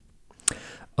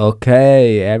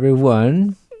Okay,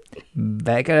 everyone,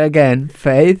 back again,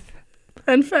 Faith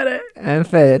and Fede. and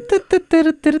Faith.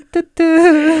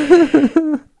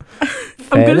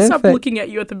 I'm gonna stop looking at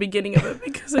you at the beginning of it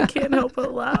because I can't help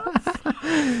but laugh.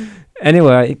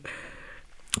 Anyway,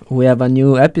 we have a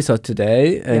new episode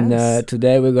today, and Yes.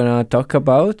 today we're gonna talk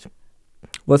about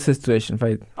what's the situation,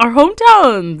 Faith? Our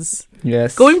hometowns,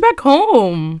 Yes. going back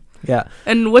home, Yeah,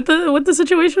 and what the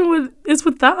situation is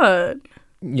with that.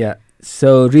 yeah.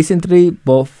 So recently,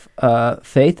 both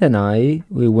Faith and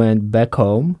we went back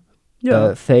home.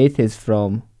 Yeah, Faith is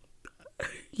from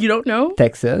you don't know?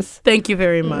 Texas. Thank you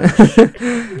very much.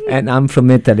 And I'm from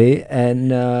Italy,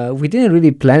 and we didn't really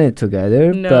plan it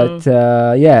together, No. but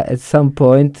at some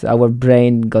point our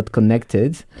brain got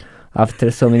connected after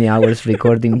so many hours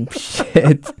recording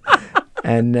shit,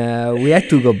 and we had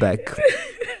to go back.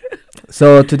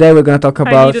 So today we're gonna talk I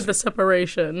about needed the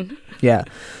separation.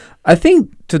 I think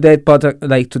today's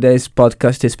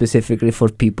podcast is specifically for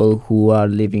people who are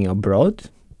living abroad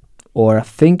or are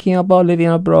thinking about living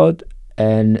abroad,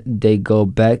 and they go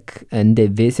back and they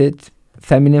visit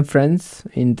family and friends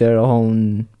in their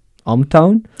own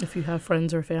hometown. If you have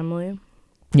friends or family,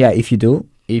 Yeah, if you do.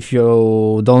 If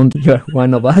you don't, you're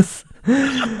one of us.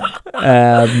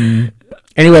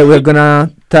 Anyway, we're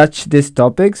gonna touch these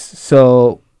topics.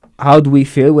 So, how do we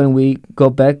feel when we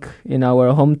go back in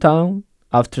our hometown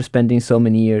after spending so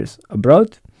many years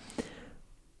abroad?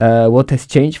 What has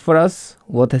changed for us?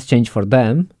 What has changed for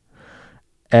them?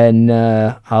 And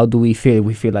how do we feel?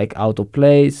 We feel like out of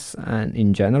place and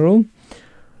in general.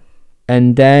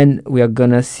 And then we are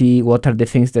gonna see what are the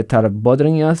things that are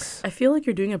bothering us. I feel like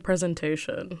you're doing a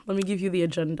presentation. Let me give you the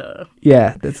agenda.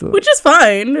 Yeah, that's what. Which is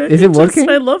fine. Is it working?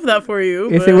 I love that for you.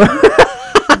 Is but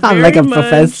it I'm like a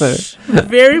professor.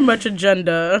 Very much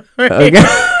agenda. Right? Okay.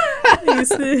 You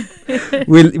see?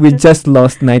 we just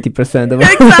lost 90% of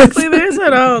Exactly. They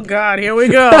said, "Oh God, here we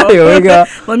go. Here we go.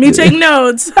 Let me take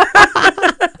notes."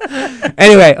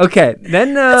 Anyway, okay.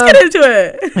 Then Let's get into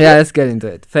it. yeah, let's get into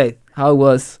it. Faith, how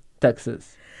was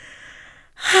Texas?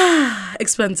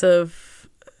 Expensive.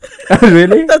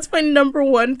 Really? That's my number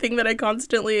one thing that I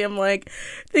constantly am like,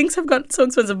 things have gotten so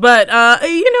expensive. But, I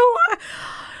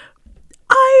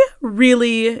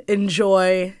really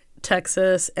enjoy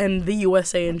Texas and the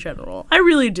USA in general. I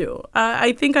really do.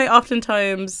 I think I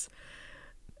oftentimes,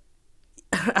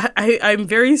 I'm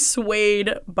very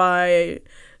swayed by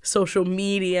social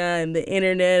media and the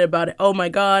internet about it. Oh my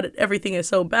God, everything is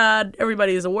so bad.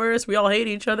 Everybody is the worst. We all hate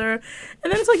each other.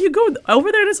 And then it's like you go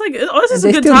over there and it's like, oh, this is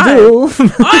a good time. Oh,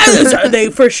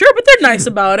 they for sure, but they're nice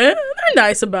about it. They're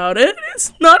nice about it.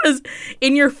 It's not as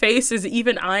in your face as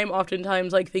even I'm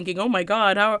oftentimes like thinking, oh my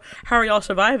God, how are y'all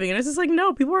surviving? And it's just like,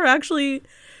 no, people are actually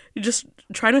just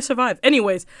trying to survive.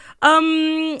 Anyways,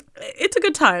 it's a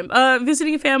good time.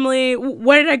 Visiting family.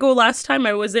 Where did I go last time?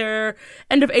 I was there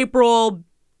end of April,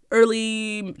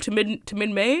 early to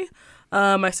mid-May.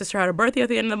 My sister had a birthday at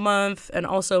the end of the month, and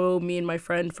also me and my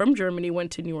friend from Germany went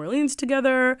to New Orleans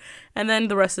together, and then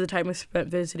the rest of the time I spent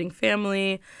visiting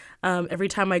family. Every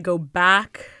time I go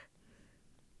back,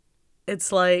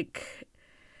 it's like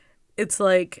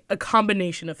a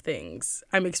combination of things.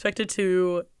 I'm expected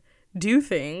to do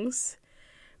things,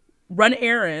 run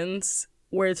errands,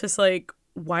 where it's just like,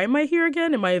 why am I here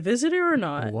again? Am I a visitor or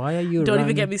not? Why are you Don't running?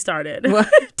 even get me started. Why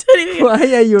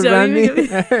are you don't running even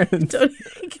errands? Don't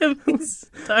even get me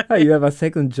started. Oh, you have a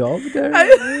second job there?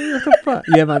 What the fuck?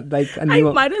 You have a new...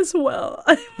 I might as well.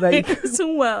 Like- Might as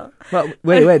well. Well,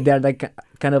 wait, they're like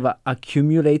kind of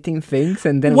accumulating things,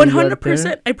 and then when you are there-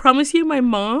 100%. I promise you, my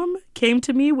mom came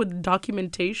to me with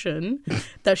documentation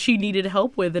that she needed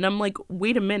help with, and I'm like,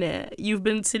 wait a minute, you've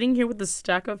been sitting here with a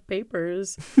stack of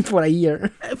papers for a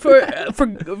year, for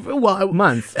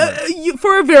months.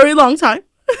 For a very long time,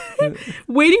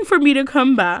 waiting for me to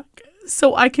come back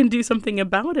so I can do something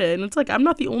about it. And it's like, I'm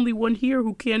not the only one here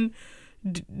who can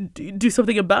do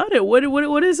something about it. What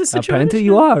is the situation? Apparently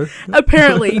you are.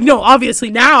 Apparently. No,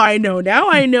 obviously now I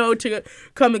know to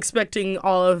come expecting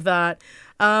all of that.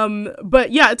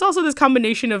 But yeah, it's also this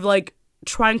combination of like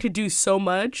trying to do so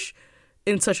much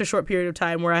in such a short period of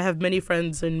time, where I have many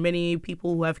friends and many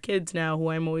people who have kids now who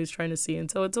I'm always trying to see.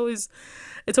 And so it's always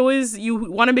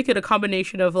you want to make it a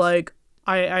combination of like,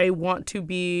 I want to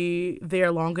be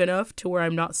there long enough to where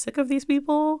I'm not sick of these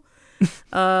people.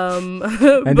 And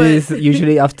but this is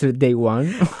usually after day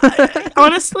one.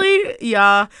 honestly,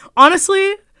 yeah.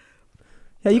 Honestly,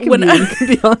 Yeah, you can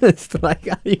be honest. Like,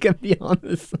 you can be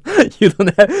honest. You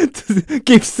don't have to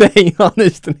keep saying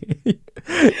honestly.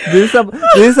 This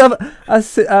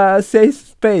is a safe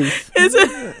space.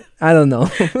 I don't know.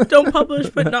 Don't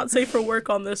publish, but not safe for work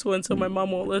on this one, so my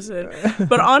mom won't listen.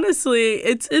 But honestly,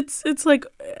 it's like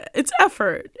it's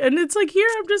effort, and it's like here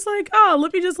I'm just like, oh,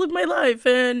 let me just live my life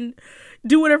and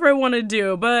do whatever I want to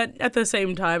do. But at the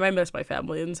same time, I miss my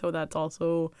family, and so that's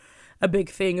also a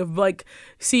big thing of like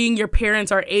seeing your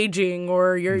parents are aging,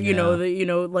 or your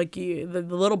the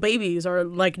little babies are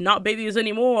like not babies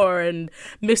anymore, and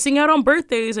missing out on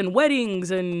birthdays and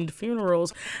weddings and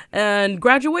funerals and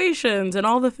graduations and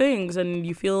all the things, and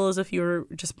you feel as if you're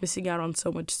just missing out on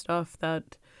so much stuff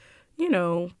that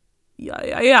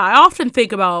I often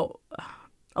think about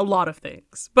a lot of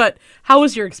things. But how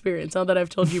was your experience now that I've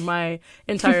told you my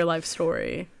entire life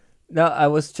story? No, I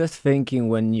was just thinking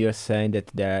when you're saying that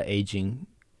they're aging,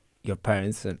 your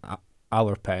parents and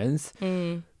our parents.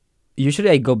 Usually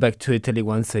I go back to Italy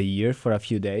once a year for a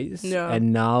few days. Yeah.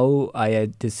 And now I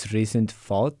had this recent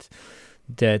thought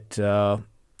that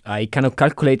I kind of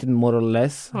calculated more or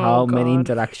less how many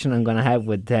interaction I'm gonna have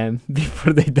with them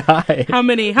before they die. How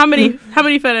many,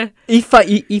 Fede?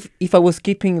 If I was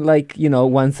keeping like,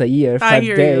 once a year, 5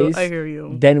 days, I hear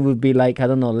you. then it would be like, I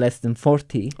don't know, less than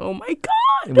 40. Oh my God.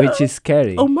 Which is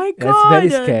scary. Oh my God. That's very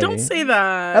scary. Don't say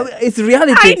that. It's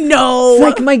reality. I know. It's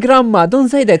like my grandma. Don't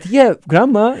say that. Yeah,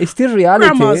 grandma is still reality.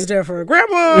 Grandma's different.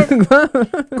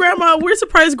 Grandma, we're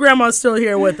surprised grandma's still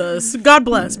here with us. God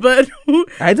bless. But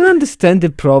I don't understand the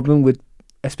problem with,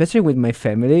 especially with my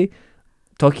family,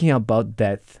 talking about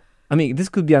death. I mean, this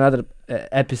could be another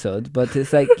episode, but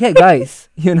it's like, yeah, guys,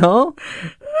 in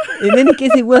any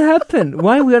case, it will happen.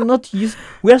 Why we are not used?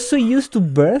 We are so used to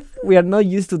birth, we are not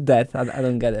used to death. I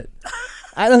don't get it.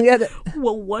 I don't get it.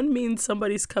 Well, one means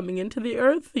somebody's coming into the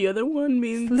earth. The other one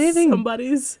means living.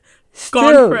 Somebody's Still,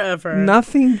 gone forever.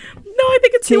 Nothing. No, I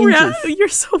think it's changes. You're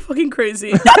so fucking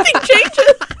crazy. Nothing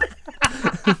changes.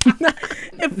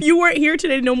 If you weren't here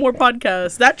today, no more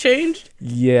podcasts. That changed.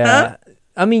 Yeah. Huh?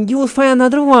 I mean, you will find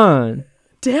another one.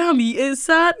 Damn, is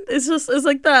that? It's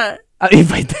like that.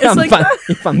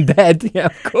 If I'm dead, yeah,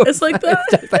 of course. It's like that.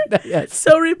 It's just like that, yes.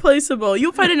 So replaceable.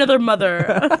 You'll find another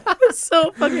mother.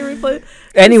 So fucking replaceable.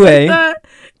 Anyway. Like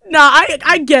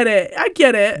I get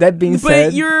it. That being said.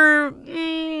 But you're...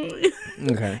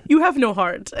 okay. You have no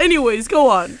heart. Anyways, go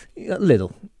on. A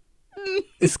little.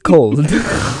 It's cold.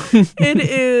 It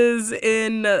is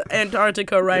in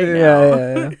Antarctica right now.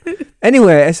 Yeah.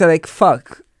 Anyway, I said like,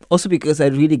 fuck. Also because I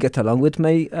really get along with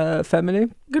my family.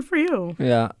 Good for you.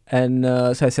 Yeah. And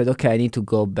so I said, okay, I need to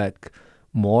go back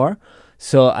more.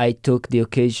 So I took the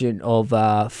occasion of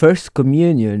first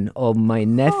communion of my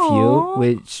nephew, Aww.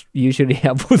 which usually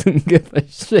I wouldn't give a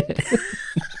shit.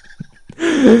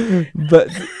 But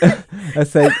I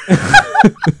said...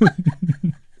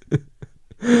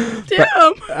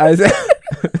 Damn.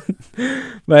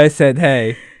 But I said,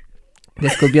 hey,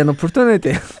 this could be an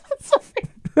opportunity.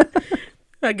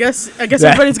 I guess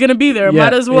everybody's gonna be there. Yeah,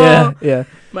 Might as well. Yeah.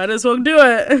 Might as well do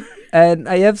it. And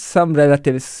I have some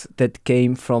relatives that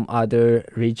came from other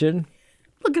region.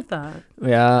 Look at that.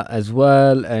 Yeah, as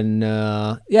well. And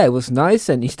it was nice.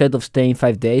 And instead of staying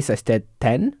 5 days, I stayed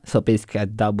 10. So basically, I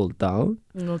doubled down.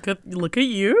 Look at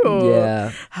you.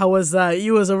 Yeah. How was that?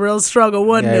 You was a real struggle,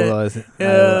 wasn't Yeah, it? it was.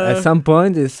 Yeah. At some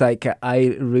point, it's like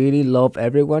I really love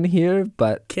everyone here,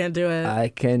 but Can't do it. I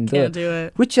can't do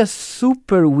it. Which is a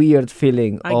super weird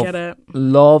feeling I get it.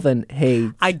 Love and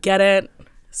hate. I get it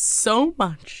so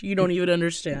much. You don't even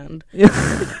understand.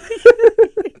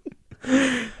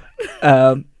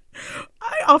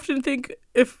 I often think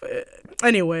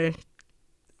anyway.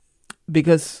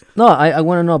 Because I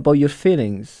want to know about your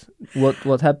feelings.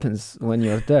 What happens when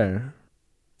you're there?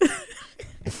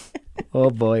 Oh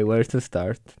boy, where to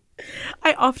start?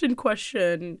 I often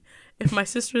question if my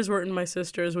sisters weren't my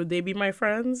sisters, would they be my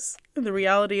friends? And the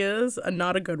reality is,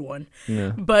 not a good one.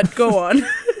 Yeah. But go on.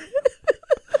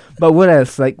 But what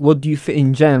else? Like, what do you feel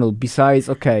in general besides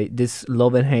this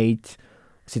love and hate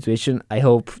situation? I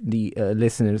hope the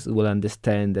listeners will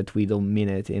understand that we don't mean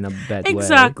it in a bad way.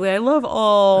 Exactly. I love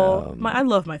I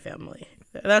love my family.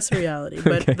 That's the reality.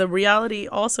 But the reality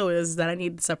also is that I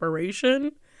need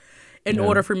separation in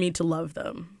order for me to love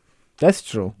them. That's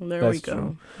true. There we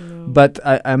go. No. But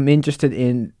I'm interested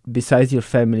in, besides your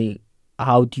family,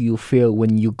 how do you feel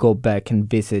when you go back and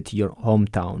visit your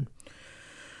hometown?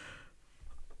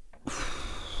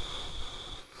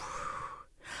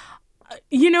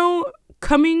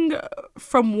 Coming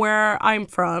from where I'm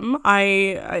from,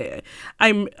 I'm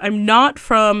not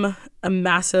from a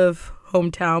massive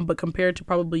hometown, but compared to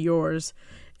probably yours,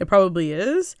 it probably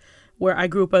is. Where I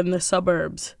grew up in the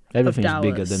suburbs of Dallas. Everything's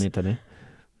bigger than Italy.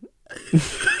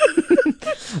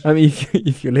 I mean,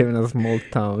 if you live in a small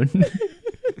town.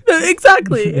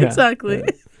 Exactly.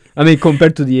 I mean,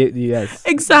 compared to the US.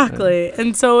 Exactly.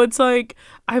 And so it's like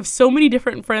I have so many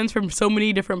different friends from so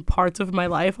many different parts of my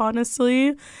life,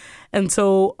 honestly. And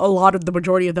so the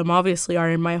majority of them obviously are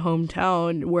in my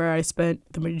hometown where I spent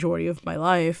the majority of my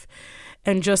life.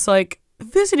 And just like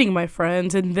visiting my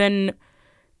friends and then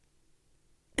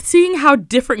seeing how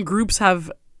different groups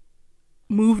have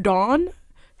moved on,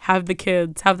 have the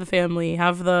kids, have the family,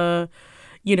 have the,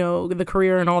 the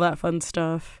career and all that fun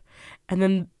stuff. And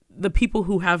then the people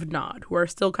who have not, who are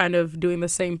still kind of doing the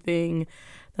same thing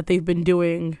that they've been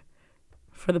doing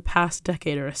for the past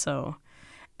decade or so.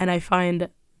 And I find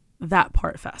that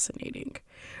part fascinating,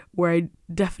 where I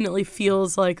definitely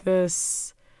feels like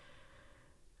this,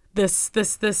 you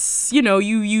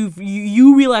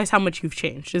realize how much you've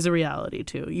changed is a reality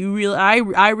too.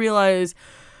 I realize,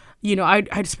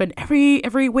 I'd spend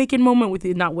every waking moment with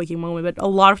you, not waking moment, but a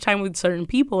lot of time with certain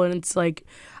people. And it's like,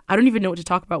 I don't even know what to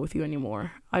talk about with you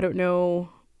anymore. I don't know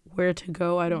where to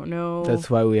go. I don't know. That's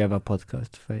why we have a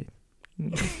podcast, right?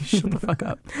 Shut the fuck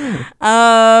up.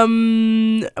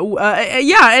 And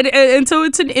so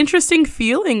it's an interesting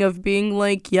feeling of being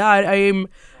like, I'm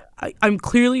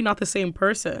clearly not the same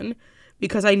person,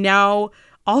 because I now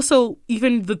also,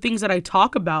 even the things that I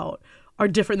talk about are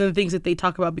different than the things that they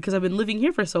talk about, because I've been living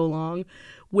here for so long,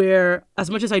 where as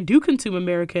much as I do consume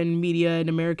American media and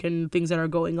American things that are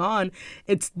going on,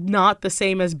 it's not the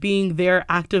same as being there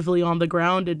actively on the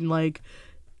ground and like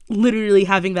literally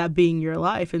having that being your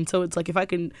life. And so it's like, if I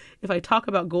talk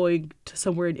about going to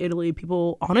somewhere in Italy,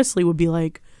 people honestly would be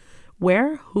like,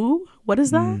 where, who, what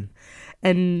is that?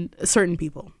 And certain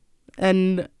people.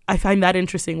 And I find that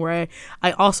interesting, where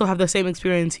I also have the same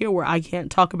experience here, where I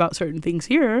can't talk about certain things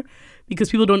here because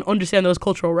people don't understand those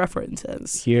cultural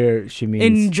references. Here, she means...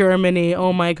 In Germany,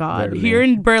 oh my God. Berlin. Here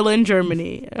in Berlin,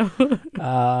 Germany.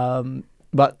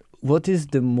 But what is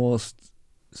the most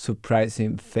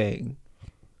surprising thing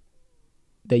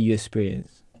that you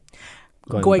experience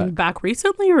going back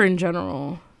recently or in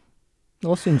general?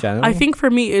 Also in general. I think for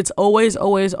me, it's always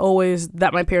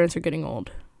that my parents are getting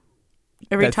old.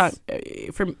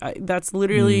 That's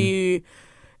literally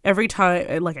every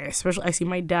time. Like, especially I see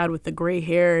my dad with the gray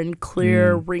hair and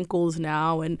clear wrinkles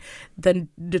now, and then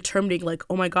determining like,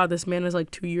 oh my God, this man is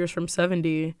like 2 years from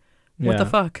 70. What the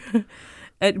fuck?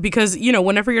 Because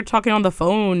whenever you're talking on the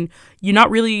phone, you're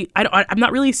not really. I'm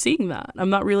not really seeing that.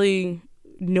 I'm not really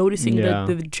noticing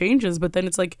the changes. But then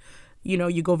it's like,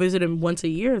 you go visit him once a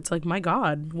year. It's like, my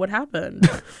God, what happened?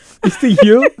 Is it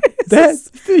you? That's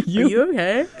you. Are you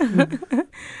okay?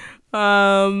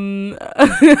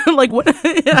 Like what?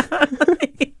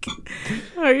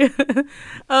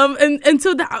 And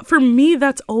so that for me,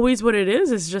 that's always what it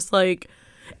is. It's just like,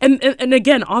 and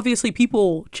again, obviously,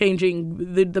 people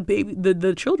changing, the baby,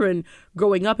 the children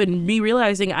growing up, and me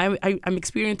realizing I'm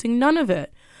experiencing none of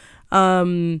it.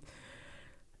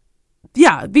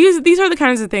 Yeah, these are the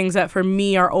kinds of things that for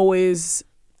me are always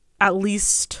at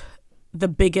least the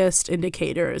biggest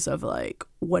indicators of like,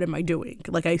 what am I doing?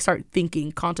 Like, I start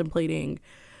thinking, contemplating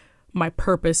my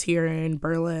purpose here in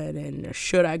Berlin, and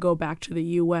should I go back to the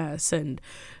US, and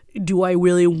do I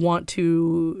really want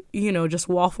to, just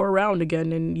waffle around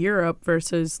again in Europe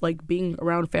versus like being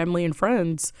around family and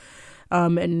friends,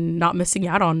 and not missing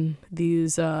out on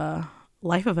these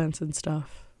life events and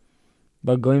stuff.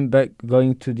 But going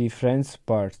to the friends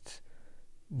part,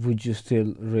 would you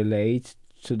still relate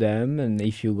to them? And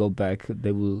if you go back,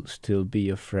 they will still be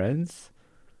your friends?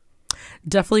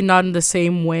 Definitely not in the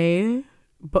same way,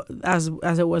 but as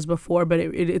it was before. But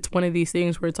it's one of these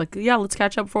things where it's like, yeah, let's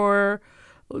catch up for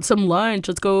some lunch.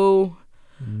 Let's go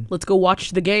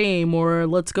watch the game, or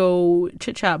let's go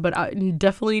chit chat. But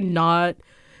definitely not.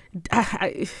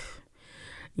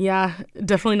 Yeah,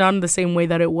 definitely not in the same way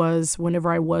that it was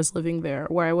whenever I was living there,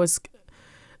 where I was.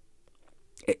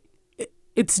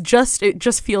 It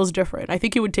just feels different. I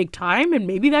think it would take time, and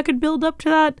maybe that could build up to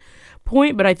that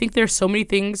point. But I think there's so many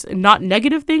things, not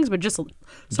negative things, but just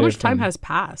so much time has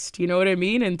passed. You know what I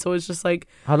mean? And so it's just like.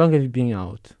 How long have you been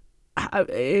out?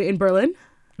 In Berlin?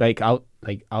 Like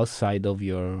outside of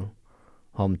your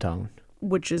hometown.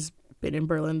 Which has been in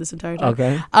Berlin this entire time.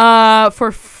 Okay.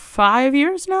 For 5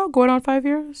 years now, going on 5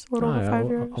 years, a little over 5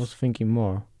 years. I was thinking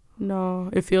more. No,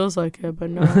 it feels like it,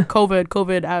 but no.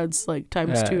 COVID adds like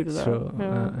times 2 to that. True.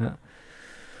 Yeah.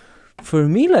 For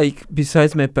me, like,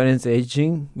 besides my parents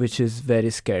aging, which is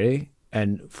very scary,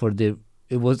 and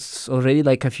it was already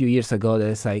like a few years ago that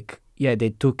it's like, yeah, they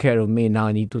took care of me, now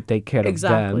I need to take care of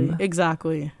them.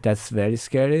 Exactly. That's very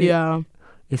scary. Yeah.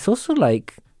 It's also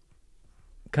like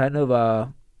kind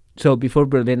of so before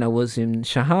Berlin, I was in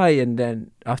Shanghai, and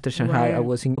then after Shanghai, I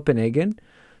was in Copenhagen.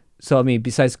 So I mean,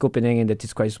 besides Copenhagen, that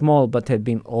is quite small, but have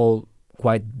been all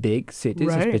quite big cities,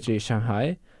 Right. especially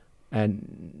Shanghai.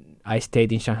 And I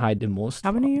stayed in Shanghai the most.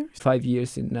 How many years? 5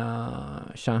 years in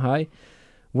Shanghai,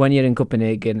 1 year in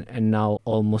Copenhagen, and now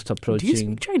almost Do you approaching.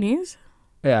 speak Chinese?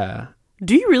 Yeah.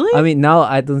 Do you really? I mean, now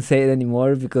I don't say it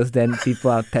anymore because then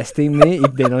people are testing me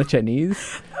if they know Chinese.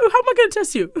 How am I gonna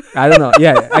test you? I don't know.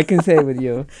 Yeah, I can say it with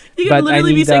you. You But can I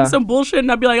literally be need, saying some bullshit,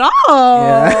 and I'd be like, oh.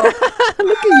 Yeah.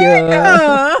 Look at you.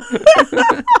 Yeah.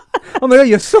 Oh my god,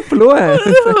 you're so fluent.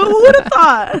 Who would have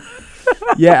thought?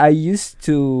 Yeah, I used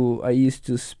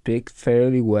to speak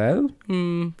fairly well,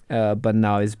 but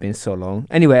now it's been so long.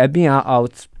 Anyway, I've been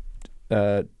out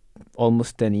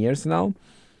almost 10 years now,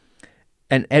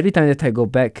 and every time that I go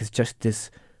back, it's just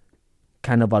this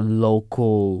kind of a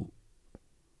local,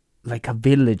 like a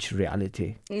village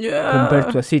reality Yeah.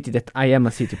 compared to a city that I am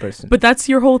a city person. But that's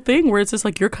your whole thing, where it's just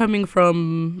like you're coming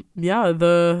from, the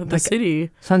Like, city.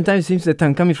 Sometimes it seems that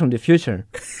I'm coming from the future.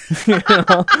 You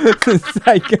know? It's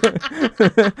like,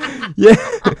 yeah,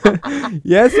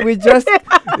 yes, we just,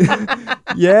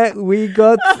 yeah, we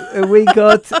got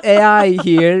AI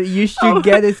here. You should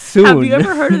get it soon. Have you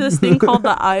ever heard of this thing called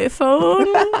the iPhone?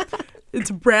 It's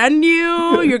brand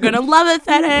new. You're gonna love it,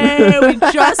 Fede. We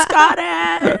just got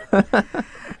it.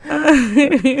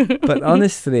 But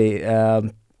honestly,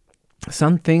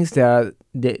 some things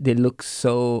they look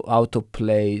so out of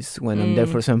place when I'm there.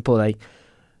 For example, like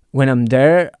when I'm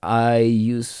there, I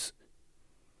use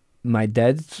my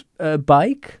dad's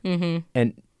bike,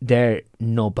 and there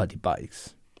nobody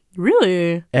bikes.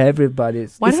 Really?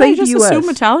 Everybody's. Why it's did I like just US. assume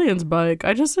Italians bike?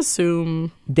 I just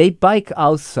assume. They bike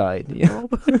outside. Yeah.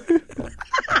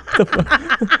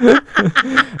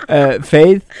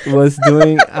 Faith was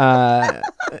doing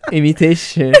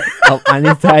imitation of an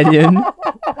Italian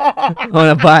on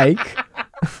a bike.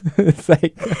 It's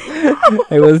like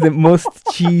it was the most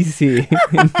cheesy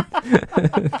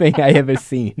thing I ever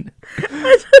seen.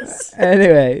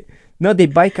 Anyway, no, they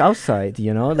bike outside.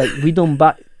 You know, like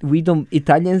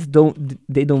Italians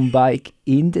don't bike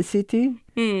in the city.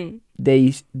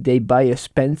 They buy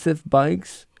expensive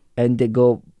bikes and they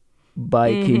go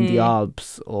bike in the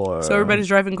Alps or. So everybody's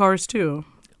driving cars too.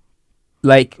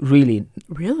 Like really,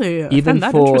 Really? I even find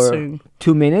that for interesting.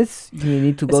 2 minutes, you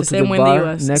need to It's go the to the same way in the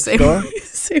bar US. next Same door.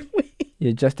 same way.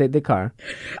 You just take the car.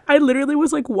 I literally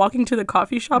was like walking to the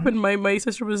coffee shop, and my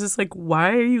sister was just like,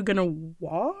 "Why are you gonna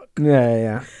walk?"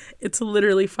 Yeah. It's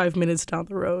literally 5 minutes down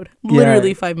the road. Yeah,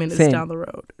 Literally 5 minutes same. down the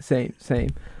road. Same.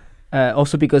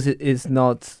 Also because it is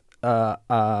not a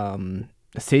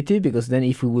city, because then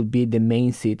if it would be the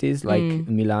main cities like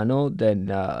Milano,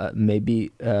 then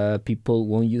maybe people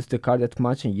won't use the car that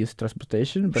much and use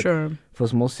transportation. But Sure. for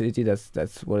small city,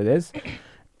 that's what it is.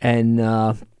 And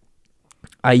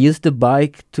I used the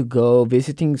bike to go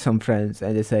visiting some friends,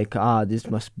 and it's like, this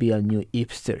must be a new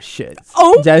hipster shit.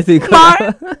 Oh just because,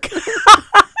 my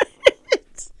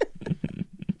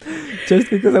just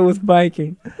because I was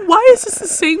biking. Why is this the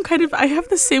same kind of... I have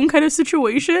the same kind of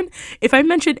situation. If I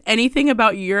mention anything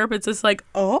about Europe, it's just like,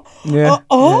 so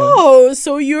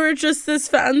you're just this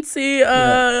fancy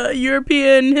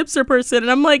European hipster person.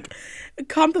 And I'm like,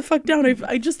 calm the fuck down.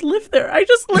 I just live there.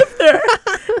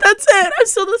 That's it. I'm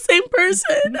still the same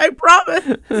person. I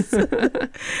promise.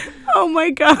 Oh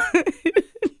my God.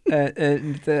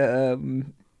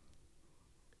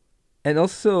 And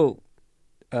also...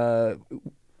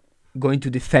 going to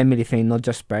the family thing, not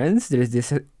just parents. There is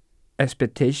this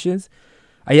expectations.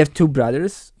 I have two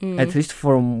brothers. At least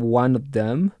from one of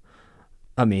them.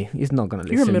 I mean, he's not gonna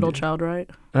listen. You're a middle child, right?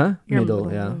 Huh? You're middle,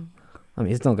 middle, yeah. I mean,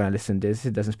 he's not gonna listen to this.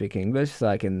 He doesn't speak English, so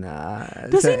I can.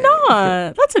 Does he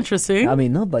not? That's interesting. I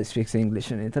mean, nobody speaks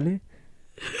English in Italy.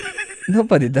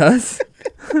 Nobody does.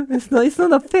 It's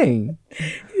not a thing.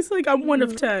 He's like, I'm one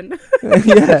of 10.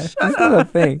 Yeah, it's not a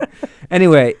thing.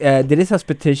 Anyway, there is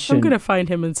expectation. I'm gonna find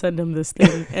him and send him this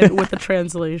thing and with the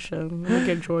translation. Look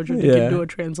at Georgia. They can do a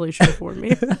translation for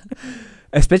me.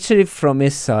 Especially from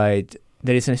his side,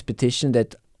 there is an expectation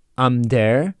that I'm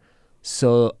there,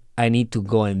 so I need to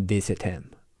go and visit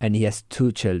him. And he has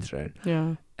 2 children.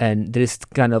 Yeah. And there is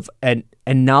kind of and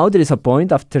now there is a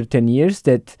point after 10 years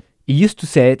that he used to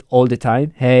say it all the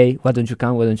time. Hey, why don't you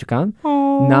come? Why don't you come?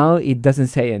 Aww. Now it doesn't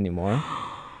say anymore.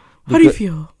 How do you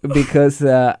feel? Because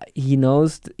he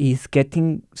knows he's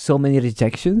getting so many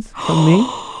rejections from me.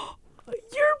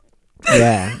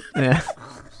 Yeah.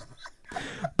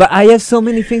 But I have so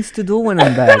many things to do when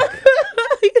I'm back.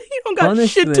 You don't got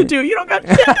shit to do. You don't got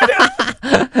shit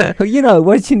to do. You know,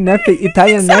 watching Netflix,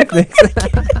 Italian Netflix.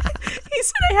 He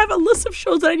said I have a list of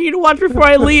shows that I need to watch before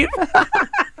I leave.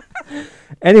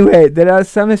 Anyway, there are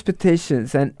some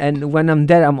expectations, and when I'm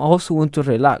there, I'm also want to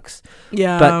relax.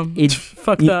 Yeah. But it,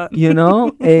 Fuck that. you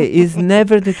know, is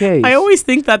never the case. I always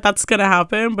think that that's gonna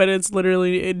happen, but it's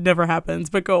literally it never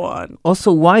happens. But go on.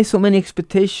 Also, why so many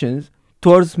expectations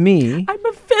towards me? I'm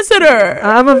a visitor.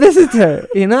 I'm a visitor.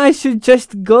 You know, I should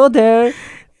just go there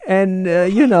and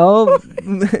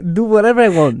do whatever I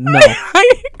want. No,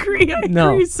 I agree. I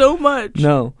No. agree so much.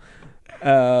 no.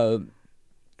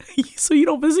 So you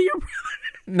don't visit your brother?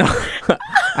 No,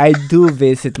 I do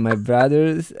visit my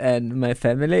brothers and my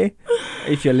family.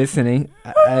 If you're listening,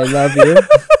 I love you.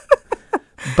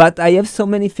 But I have so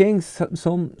many things,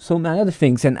 so many other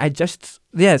things, and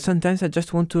sometimes I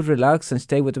just want to relax and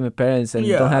stay with my parents and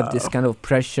don't have this kind of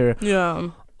pressure. Yeah.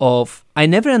 I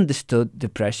never understood the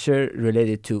pressure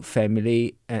related to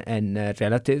family and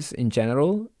relatives in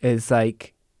general. It's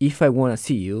like, if I want to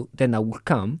see you, then I will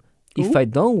come. If Ooh. I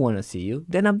don't want to see you,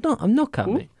 then I'm not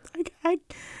coming. I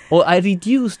Or I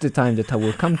reduce the time that I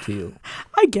will come to you.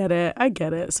 I get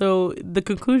it. So the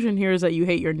conclusion here is that you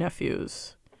hate your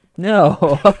nephews. No.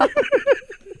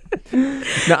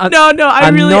 No, I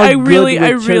I'm not good really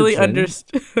with children.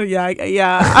 understand.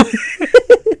 Yeah.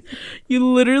 You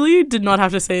literally did not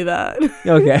have to say that.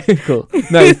 Okay, cool.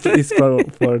 No, it's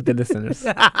for the listeners.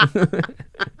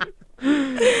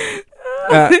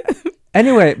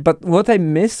 Anyway, but what I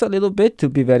miss a little bit, to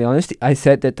be very honest, I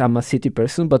said that I'm a city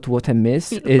person, but what I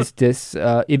miss is this,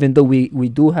 even though we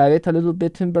do have it a little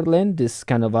bit in Berlin, this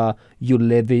kind of you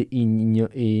live in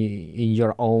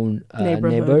your own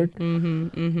neighborhood.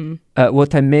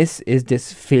 What I miss is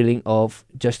this feeling of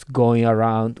just going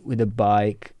around with a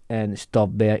bike and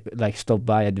stop by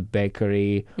at the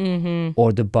bakery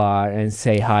or the bar and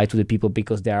say hi to the people,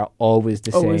 because they are always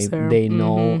the Always same. there.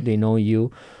 They know you.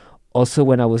 Also,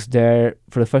 when I was there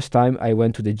for the first time, I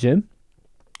went to the gym.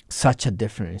 Such a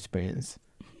different experience.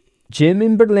 Gym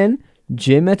in Berlin,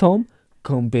 gym at home,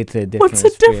 completely different. What's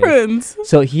the difference?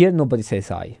 So here, nobody says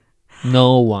hi.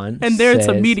 No one. And there it's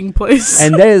a says- meeting place.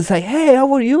 And there it's like, hey, how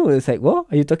are you? It's like, what?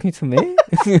 Are you talking to me?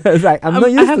 It's like, I'm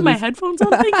not used I to have my this. headphones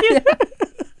on, thank you.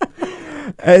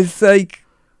 It's like,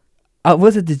 I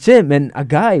was at the gym and a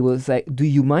guy was like, do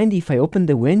you mind if I open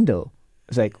the window?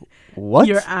 It's like, what?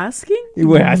 You're asking? You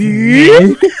were asking Me?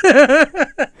 me?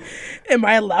 Am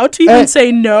I allowed to even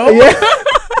say no?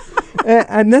 Yeah.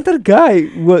 Another guy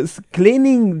was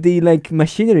cleaning the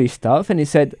machinery stuff, and he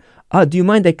said, do you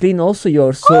mind I clean also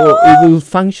yours so it will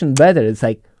function better? It's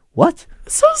like, what?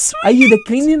 So sweet. Are you the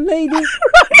cleaning lady?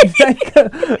 It's like,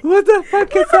 what the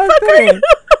fuck is happening?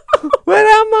 Where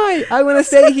am I? I want to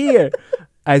stay here.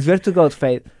 I swear to God,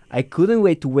 Faith, I couldn't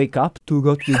wait to wake up to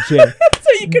go to the gym. So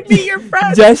you could meet your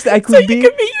friends. Just I could so be. you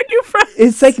could meet your new friends.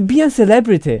 It's like being a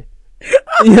celebrity.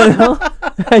 You know,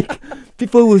 like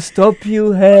people will stop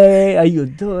you. Hey, how you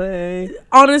doing?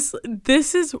 Honestly,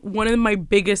 this is one of my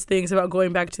biggest things about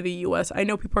going back to the US. I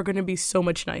know people are going to be so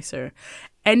much nicer.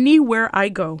 Anywhere I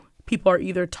go, people are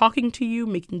either talking to you,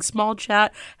 making small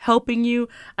chat, helping you.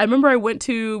 I remember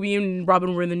me and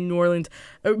Robin were in New Orleans.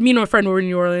 Me and my friend were in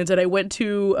New Orleans, and we went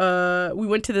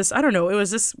to this, I don't know, it was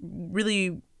this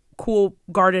really cool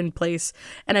garden place,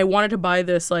 and I wanted to buy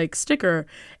this sticker,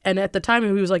 and at the time he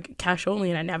was like cash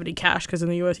only, and I didn't have any cash because in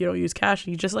the US you don't use cash.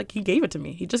 And he gave it to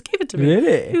me. He just gave it to me.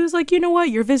 Really? He was like, you know what,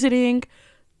 you're visiting,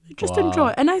 just Wow. enjoy.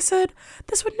 And I said,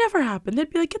 this would never happen. They'd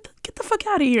be like, get the fuck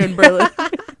out of here in Berlin.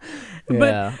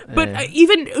 But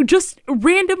even just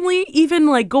randomly, even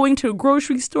going to a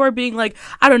grocery store, being like,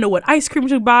 I don't know what ice cream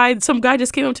to buy. Some guy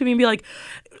just came up to me and be like,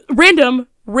 random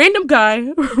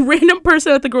guy, random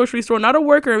person at the grocery store, not a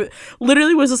worker,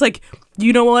 literally was just like,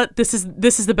 you know what, this is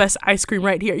the best ice cream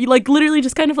right here. You literally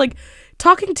just kind of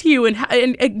talking to you and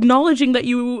acknowledging that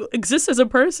you exist as a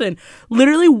person,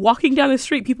 literally walking down the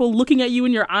street, people looking at you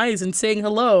in your eyes and saying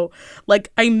hello.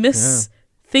 I miss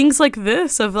things like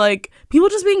this of people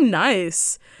just being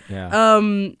nice.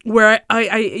 Where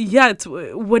it's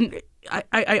when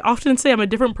I often say I'm a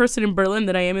different person in Berlin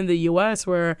than I am in the US,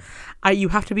 where you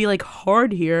have to be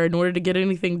hard here in order to get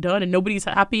anything done, and nobody's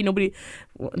happy.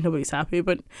 Nobody's happy,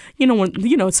 but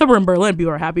when somewhere in Berlin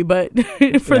people are happy, but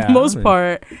for the most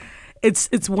part,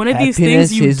 it's one of these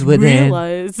things you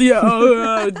realize,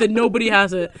 that nobody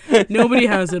has it. Nobody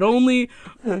has it. Only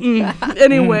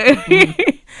anyway.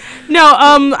 No,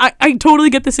 I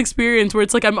totally get this experience where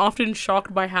it's I'm often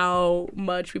shocked by how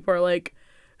much people are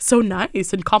so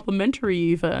nice and complimentary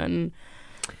even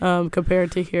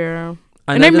compared to here.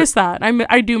 And I miss that.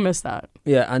 I do miss that.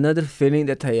 Yeah, another feeling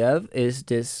that I have is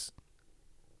this.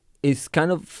 It's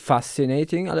kind of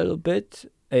fascinating a little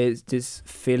bit. Is this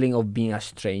feeling of being a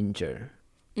stranger?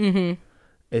 Mm-hmm.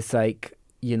 It's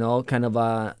kind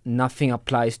of nothing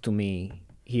applies to me.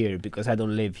 here because I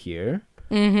don't live here,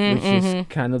 Mm-hmm, which is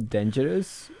kind of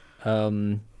dangerous.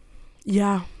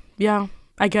 Yeah,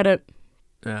 I get it.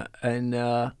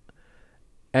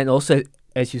 And also,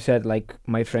 as you said, like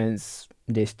my friends,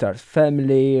 they start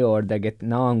family or they get.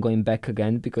 Now I'm going back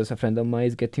again because a friend of mine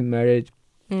is getting married.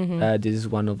 This is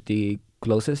one of the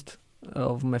closest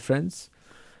of my friends.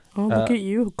 Oh, look at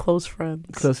you, close friends.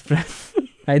 Close friends.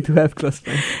 I do have close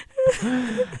friends.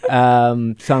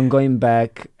 So I'm going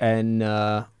back, and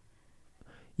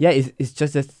it's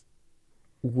just that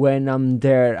when I'm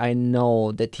there, I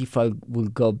know that if I will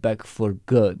go back for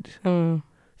good,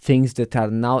 things that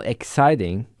are now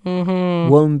exciting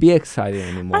won't be exciting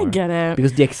anymore. I get it.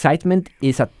 Because the excitement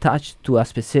is attached to a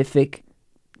specific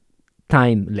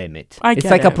time limit. It's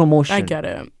get like it. a promotion. I get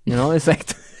it. You know, it's like...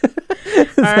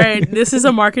 All right, this is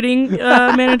a marketing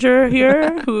manager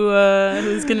here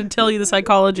who's going to tell you the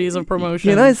psychologies of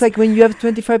promotion. You know, it's like when you have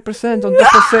 25% on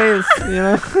top of sales, you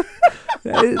know.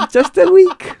 It's just a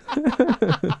week.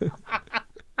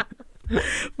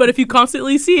 But if you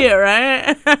constantly see it,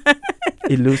 right?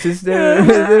 It loses their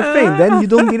thing. Then you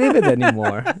don't believe it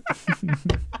anymore.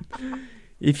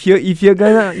 If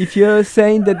you're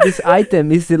saying that this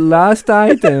item is the last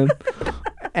item,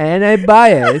 and I buy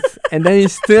it, and then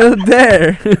it's still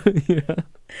there. You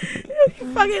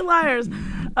fucking liars.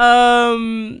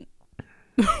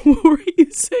 What were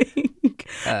you saying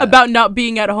about not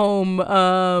being at home?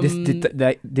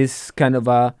 This kind of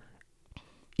a,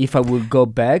 if I would go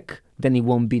back, then it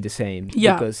won't be the same.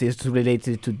 Yeah. Because it's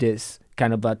related to this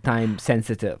kind of a time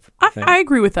sensitive. I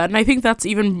agree with that. And I think that's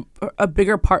even a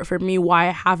bigger part for me why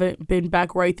I haven't been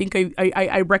back, where I think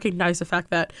I recognize the fact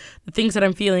that the things that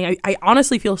I'm feeling, I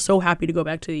honestly feel so happy to go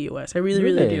back to the US. I really,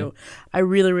 really do. I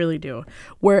really, really do.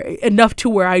 Where enough to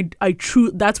where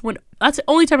that's the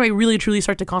only time I really, truly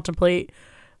start to contemplate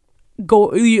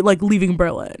leaving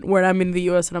Berlin, where I'm in the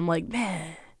US and I'm like,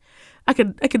 man, I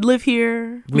could live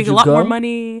here, make a lot more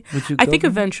money. I think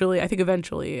eventually.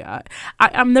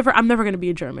 I'm never gonna be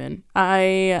a German.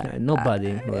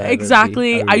 Nobody.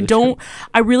 Exactly.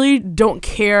 I really don't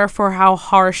care for how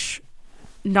harsh.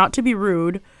 Not to be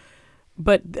rude,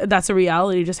 but that's a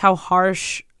reality. Just how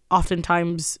harsh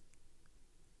oftentimes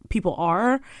people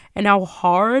are, and how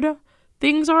hard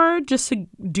things are just to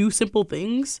do simple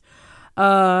things.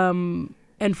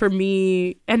 And for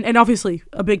me, and obviously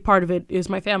a big part of it is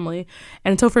my family.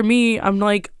 And so for me, I'm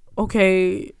like,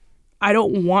 okay, I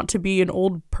don't want to be an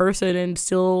old person and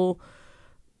still,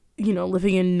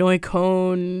 living in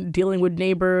Neukölln, dealing with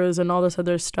neighbors and all this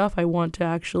other stuff. I want to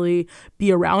actually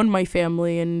be around my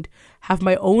family and have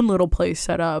my own little place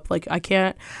set up. Like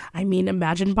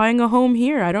imagine buying a home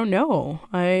here. I don't know.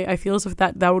 I feel as if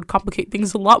that would complicate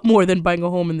things a lot more than buying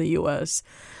a home in the US.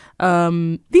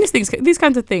 These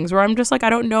kinds of things where I'm just like, I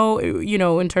don't know,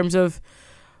 in terms of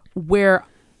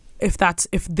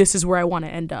if this is where I want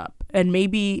to end up. And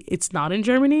maybe it's not in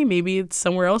Germany, maybe it's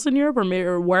somewhere else in Europe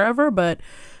or wherever, but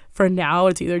for now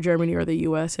it's either Germany or the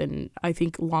US. And I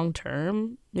think long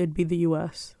term it'd be the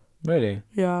US. Really?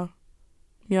 Yeah.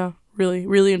 Yeah. Really,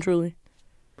 really and truly.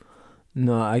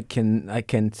 No, I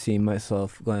can't see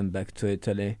myself going back to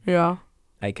Italy. Yeah.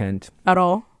 I can't. At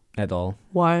all? At all.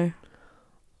 Why?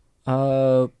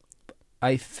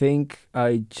 I think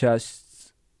I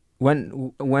just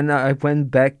when I went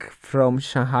back from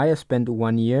Shanghai, I spent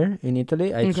 1 year in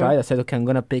Italy. I said, okay, I'm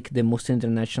gonna pick the most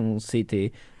international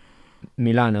city,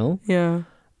 Milano. Yeah.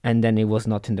 And then it was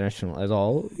not international at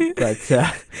all. But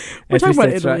we're talking about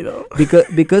Italy though.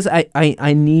 Because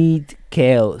I need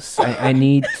chaos. I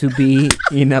need to be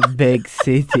in a big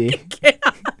city.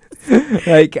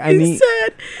 Like I need.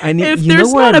 If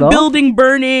there's not a building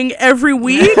burning every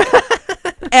week,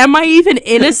 am I even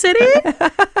in a city?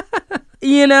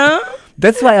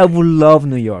 That's why I would love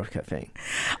New York. I think.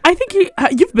 I think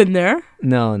you've been there.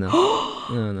 No.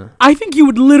 I think you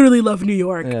would literally love New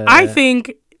York. Yeah. I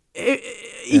think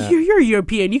you're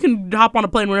European. You can hop on a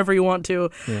plane whenever you want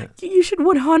to. Yeah. You should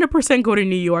 100% go to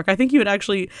New York. I think you would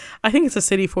actually. I think it's a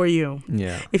city for you.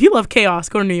 Yeah. If you love chaos,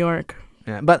 go to New York.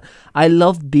 Yeah, but I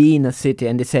love being in a city,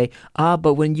 and they say,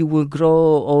 but when you will grow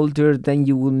older, then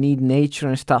you will need nature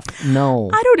and stuff.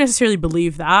 No. I don't necessarily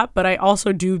believe that, but I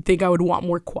also do think I would want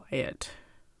more quiet.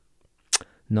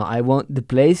 No, the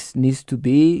place needs to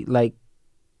be like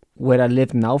where I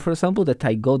live now, for example, that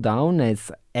I go down and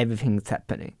everything's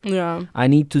happening. Yeah. I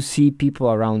need to see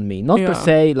people around me. Not per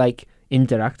se like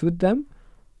interact with them,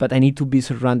 but I need to be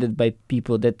surrounded by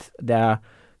people that are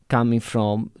coming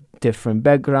from different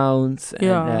backgrounds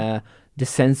and the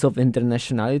sense of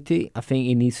internationality. I think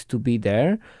it needs to be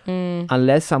there.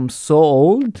 Unless I'm so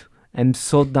old I'm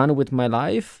so done with my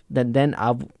life that then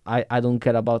I don't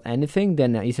care about anything.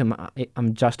 Then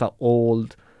I'm just an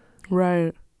old,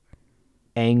 Right.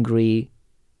 angry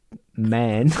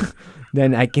man.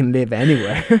 Then I can live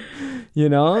anywhere. You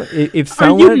know, if Are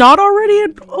someone you not already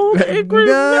an old angry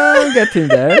no, man? I'm getting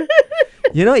there.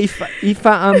 You know, if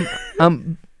I'm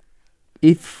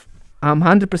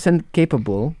 100%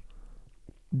 capable,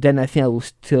 then I think I will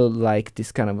still like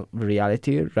this kind of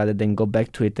reality rather than go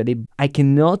back to Italy. I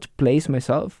cannot place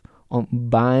myself on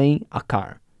buying a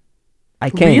car. I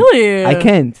can't. Really? I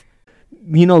can't.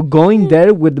 You know, going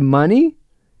there with money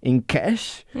in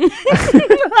cash.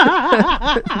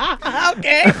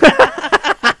 Okay.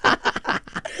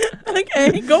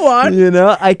 Okay, go on. You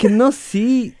know, I cannot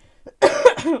see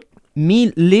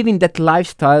me living that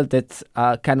lifestyle that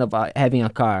kind of having a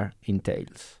car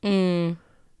entails.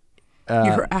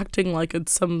 You're acting like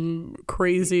it's some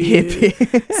crazy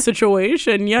Hippie.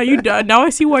 situation. Yeah, you now I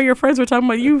see why your friends were talking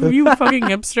about you. You fucking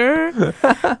hipster.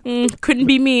 Couldn't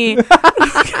be me.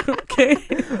 Okay.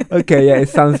 Okay, yeah, it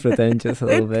sounds pretentious a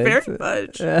little bit. Very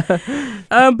much.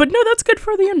 But no, that's good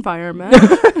for the environment.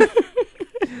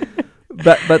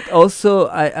 But also,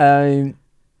 I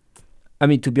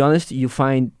mean, to be honest, you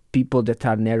find people that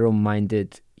are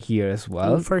narrow-minded here as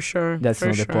well. For sure. That's for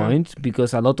not sure. the point,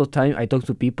 because a lot of time I talk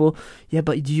to people, yeah,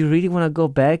 but do you really want to go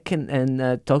back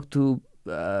and talk to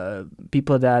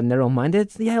people that are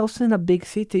narrow-minded? Yeah, also in a big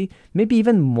city, maybe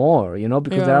even more, you know,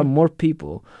 because there are more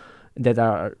people that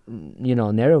are, you know,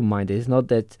 narrow-minded. It's not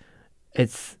that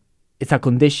it's a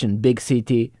condition, big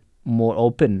city, more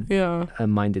open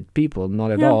minded people,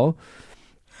 not at all.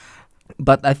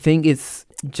 But I think it's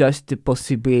just the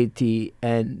possibility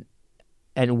and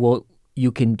what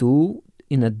you can do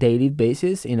in a daily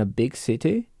basis in a big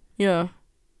city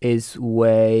is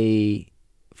way,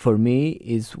 for me,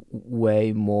 is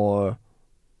way more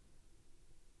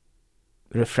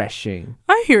refreshing.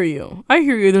 I hear you.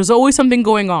 There's always something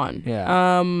going on.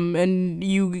 Yeah. And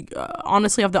you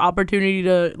honestly have the opportunity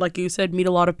to, like you said, meet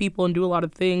a lot of people and do a lot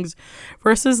of things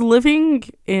versus living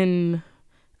in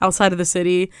outside of the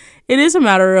city. It is a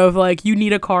matter of like, you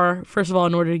need a car, first of all,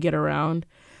 in order to get around.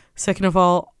 Second of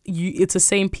all, it's the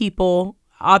same people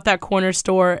at that corner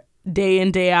store day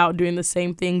in, day out, doing the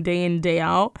same thing day in, day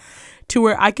out, to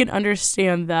where I can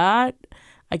understand that.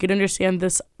 I could understand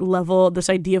this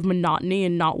idea of monotony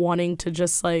and not wanting to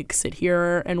just like sit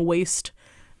here and waste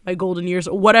my golden years,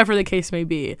 or whatever the case may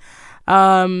be.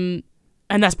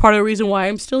 And that's part of the reason why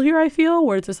I'm still here, I feel,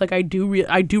 where it's just like I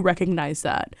do recognize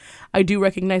that. I do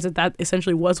recognize that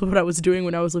essentially was what I was doing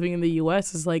when I was living in the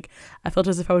U.S. Is like I felt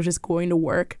as if I was just going to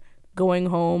work, going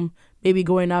home, maybe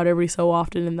going out every so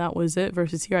often, and that was it.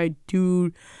 Versus here, I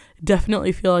do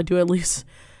definitely feel I do at least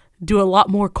do a lot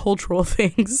more cultural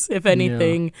things, if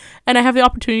anything. And I have the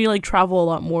opportunity to like travel a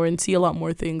lot more and see a lot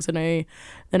more things than I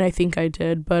think I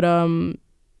did. But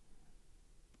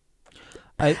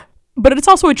But it's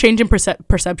also a change in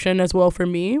perception as well for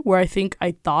me, where I think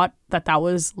I thought that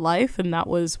was life and that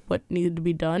was what needed to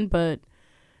be done. But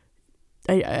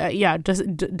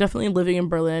definitely living in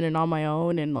Berlin and on my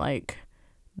own and like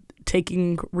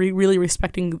taking really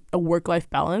respecting a work-life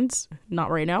balance.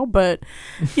 Not right now, but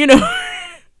you know,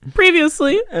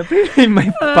 previously in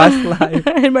my past life.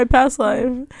 In my past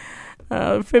life.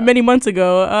 Many months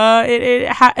ago, it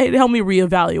helped me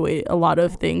reevaluate a lot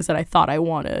of things that I thought I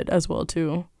wanted as well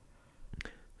too.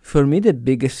 For me, the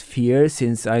biggest fear,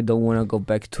 since I don't want to go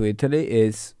back to Italy,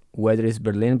 is whether it's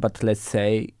Berlin, but let's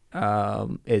say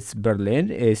it's Berlin,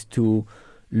 is to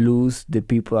lose the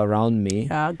people around me.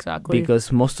 Yeah, exactly.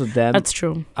 Because most of them That's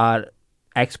true. are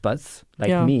expats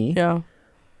like me. Yeah.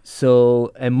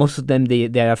 So, and most of them, they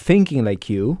are thinking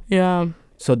like you. Yeah.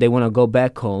 So they want to go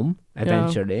back home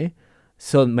eventually. Yeah.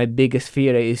 So my biggest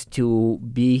fear is to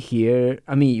be here.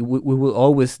 I mean, we will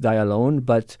always die alone,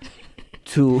 but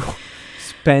to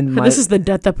spend my... This is the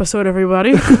death episode,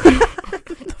 everybody. What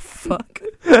the fuck?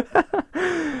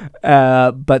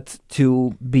 But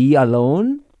to be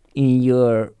alone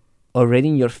already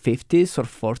in your 50s or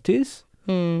 40s,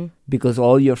 because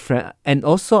all your friends... And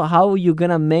also, how are you going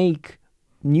to make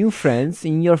new friends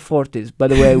in your 40s? By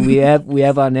the way, we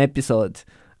have an episode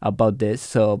about this,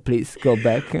 so please go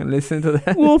back and listen to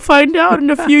that. We'll find out in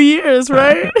a few years,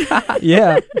 right?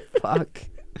 Yeah. Fuck.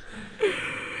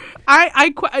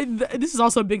 This is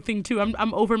also a big thing too.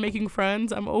 I'm over making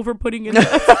friends. I'm over putting in.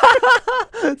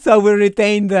 So we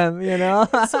retain them, you know.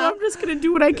 So I'm just gonna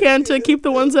do what I can to keep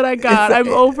the ones that I got. I'm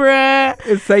over it.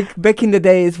 It's like back in the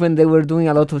days when they were doing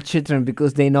a lot of children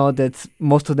because they know that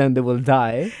most of them they will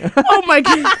die. Oh my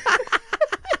god.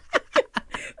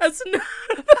 That's not.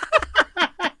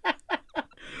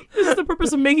 This is the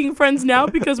purpose of making friends now?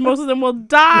 Because most of them will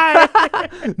die.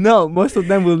 No, most of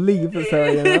them will leave. So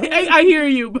I hear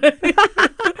you, but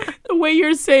the way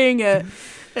you're saying it,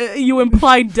 you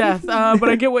imply death. But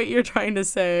I get what you're trying to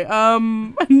say.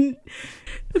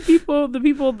 The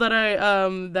people that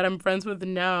I'm friends with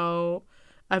now,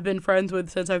 I've been friends with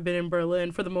since I've been in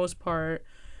Berlin for the most part.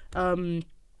 And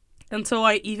so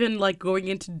I even like going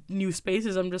into new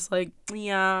spaces, I'm just like,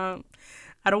 yeah,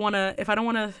 I don't want to, if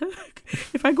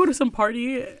if I go to some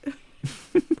party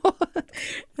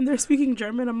and they're speaking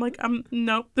German, I'm like,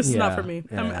 nope, this is not for me.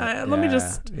 Let me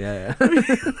just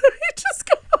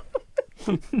go.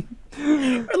 Or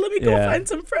let me go find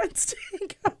some friends to hang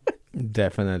out with.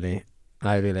 Definitely.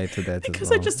 I relate to that because as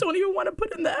well. I just don't even want to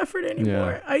put in the effort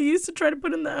anymore. I used to try to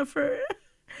put in the effort.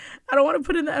 I don't want to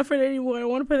put in the effort anymore. I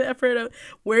want to put the effort of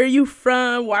where are you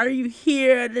from? Why are you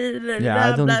here? I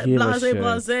don't give a shit.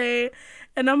 Blase.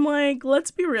 And I'm like, let's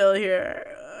be real here.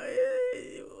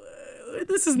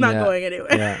 This is not going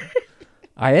anywhere. Yeah.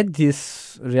 I had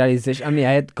this realization. I mean,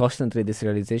 I had constantly this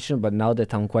realization, but now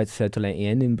that I'm quite settling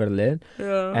in Berlin,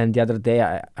 and the other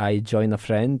day I joined a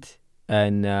friend,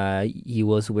 and he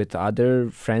was with other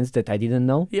friends that I didn't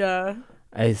know. Yeah.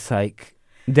 It's like,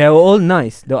 they're all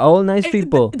nice. They're all nice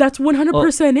people. That's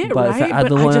 100% it, but right? I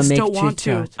But I just don't want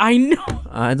to. I know.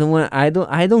 I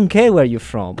don't care where you're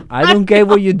from. I don't care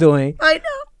what you're doing. I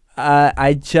know.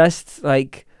 I just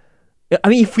like, I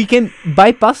mean, if we can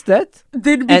bypass that,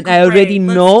 and I already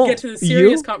know get to the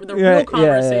serious real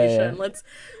conversation.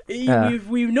 Yeah.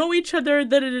 We know each other.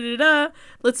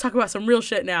 Let's talk about some real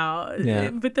shit now.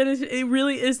 Yeah. But then it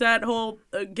really is that whole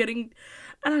getting.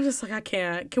 And I'm just like, I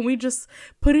can't. Can we just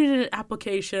put it in an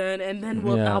application and then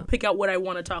I'll pick out what I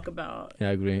want to talk about. Yeah,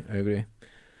 I agree.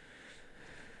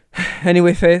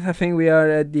 Anyway, Faith, I think we are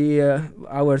at the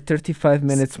our 35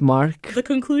 minutes mark. The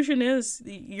conclusion is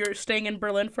you're staying in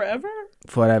Berlin forever?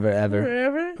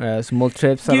 Forever. Small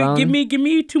trips around. Give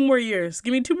me 2 more years.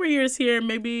 Give me 2 more years here.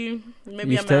 Maybe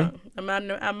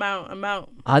I'm out.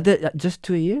 Are there just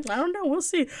 2 years? I don't know. We'll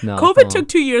see. No, COVID took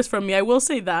 2 years from me. I will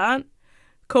say that.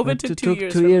 COVID took 2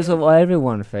 years. 2 years of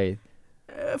everyone, Faith.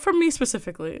 For me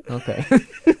specifically. Okay.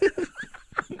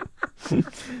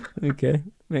 Okay,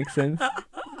 makes sense.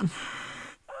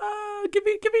 Give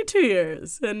me 2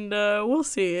 years, and we'll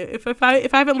see. If I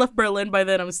haven't left Berlin by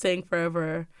then, I'm staying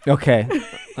forever. Okay,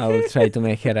 I will try to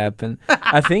make it happen.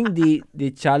 I think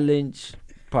the challenge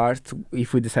part,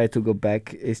 if we decide to go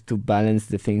back, is to balance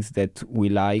the things that we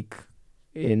like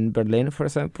in Berlin, for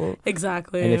example.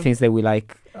 Exactly. And the things that we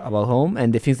like about home,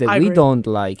 and the things that we don't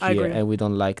like here and we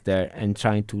don't like there, and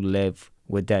trying to live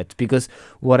with that. Because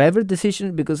whatever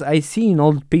decision, because I see in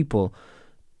old people,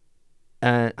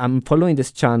 and I'm following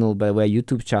this channel, by the way,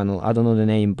 YouTube channel. I don't know the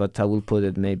name, but I will put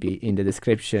it maybe in the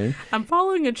description. I'm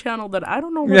following a channel that I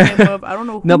don't know the name of. I don't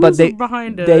know who's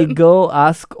behind it. They go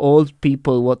ask old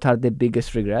people what are the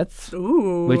biggest regrets.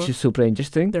 Ooh. Which is super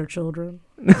interesting. Their children.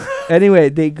 Anyway,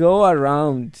 they go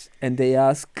around and they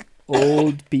ask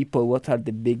old people what are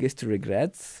the biggest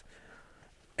regrets.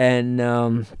 And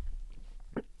I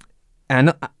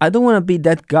don't want to be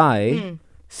that guy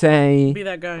saying... Be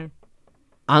that guy.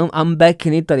 I'm back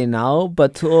in Italy now,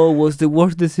 but was the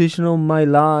worst decision of my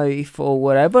life or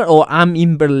whatever. Or I'm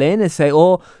in Berlin and say,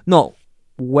 no,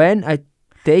 when I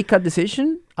take a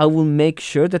decision, I will make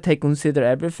sure that I consider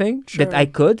everything that I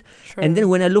could. Sure. And then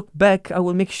when I look back, I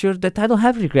will make sure that I don't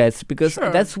have regrets, because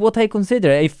that's what I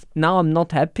consider. If now I'm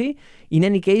not happy, in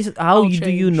any case, how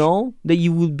do you know that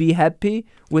you will be happy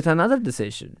with another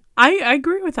decision? I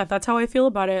agree with that. That's how I feel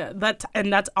about it.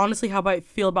 And that's honestly how I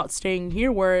feel about staying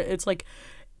here, where it's like,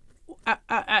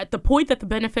 at the point that the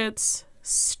benefits,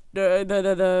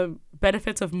 the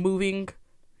benefits of moving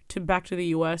back to the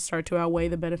U.S. start to outweigh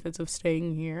the benefits of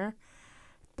staying here,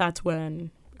 that's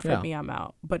when, for me, I'm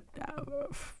out. But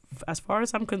as far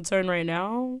as I'm concerned right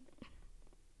now,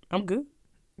 I'm good.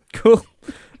 Cool.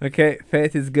 Okay,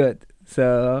 Faith is good.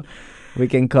 So we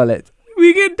can call it.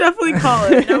 We can definitely call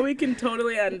it. Now we can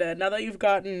totally end it, now that you've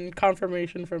gotten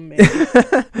confirmation from me.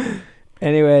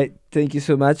 Anyway, thank you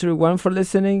so much, everyone, for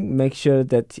listening. Make sure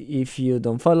that if you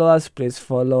don't follow us, please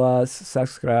follow us,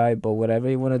 subscribe, or whatever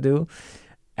you want to do.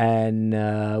 And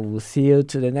we'll see you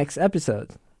to the next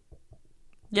episode.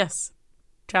 Yes.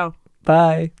 Ciao.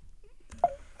 Bye.